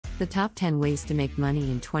The top 10 ways to make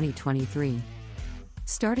money in 2023.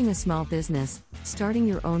 Starting a small business. Starting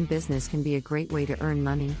your own business can be a great way to earn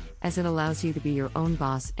money, as it allows you to be your own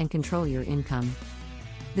boss and control your income.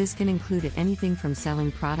 This can include anything from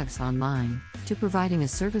selling products online, to providing a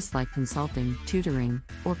service like consulting, tutoring,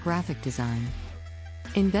 or graphic design.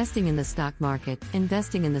 Investing in the stock market.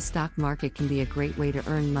 Investing in the stock market can be a great way to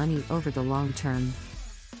earn money over the long term.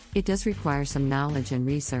 It does require some knowledge and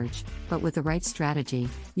research, but with the right strategy,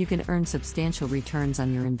 you can earn substantial returns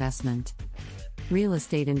on your investment. Real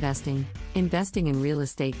estate investing. Investing in real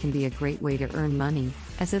estate can be a great way to earn money,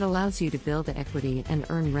 as it allows you to build equity and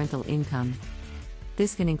earn rental income.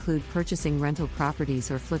 This can include purchasing rental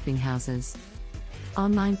properties or flipping houses.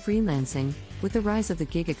 Online freelancing. With the rise of the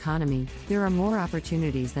gig economy, there are more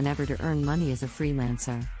opportunities than ever to earn money as a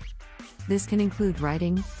freelancer. This can include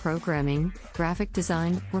writing, programming, graphic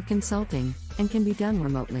design, or consulting, and can be done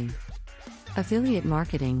remotely. Affiliate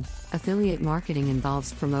marketing. Affiliate marketing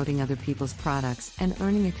involves promoting other people's products and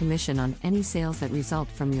earning a commission on any sales that result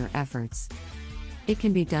from your efforts. It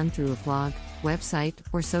can be done through a blog, website,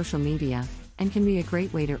 or social media, and can be a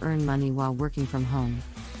great way to earn money while working from home.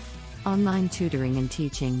 Online tutoring and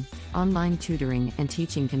teaching. Online tutoring and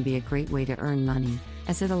teaching can be a great way to earn money,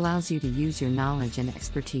 as it allows you to use your knowledge and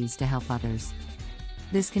expertise to help others.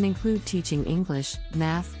 This can include teaching English,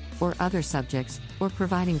 math, or other subjects, or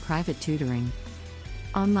providing private tutoring.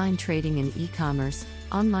 Online trading and e-commerce.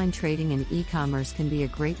 Online trading and e-commerce can be a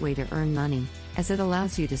great way to earn money, as it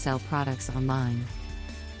allows you to sell products online.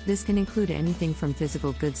 This can include anything from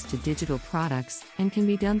physical goods to digital products, and can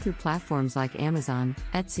be done through platforms like Amazon,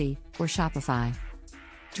 Etsy, or Shopify.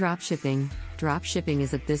 Dropshipping. Dropshipping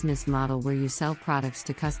is a business model where you sell products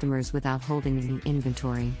to customers without holding any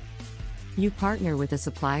inventory. You partner with a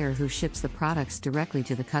supplier who ships the products directly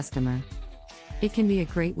to the customer. It can be a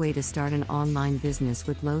great way to start an online business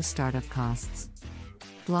with low startup costs.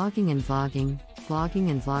 Blogging and vlogging. Blogging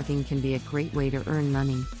and vlogging can be a great way to earn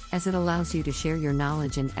money, as it allows you to share your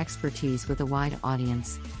knowledge and expertise with a wide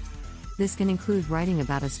audience. This can include writing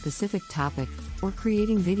about a specific topic, or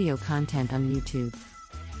creating video content on YouTube.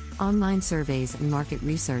 Online surveys and market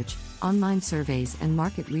research. Online surveys and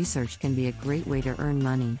market research can be a great way to earn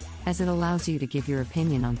money, as it allows you to give your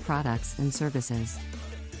opinion on products and services.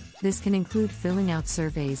 This can include filling out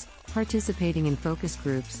surveys, participating in focus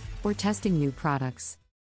groups, or testing new products.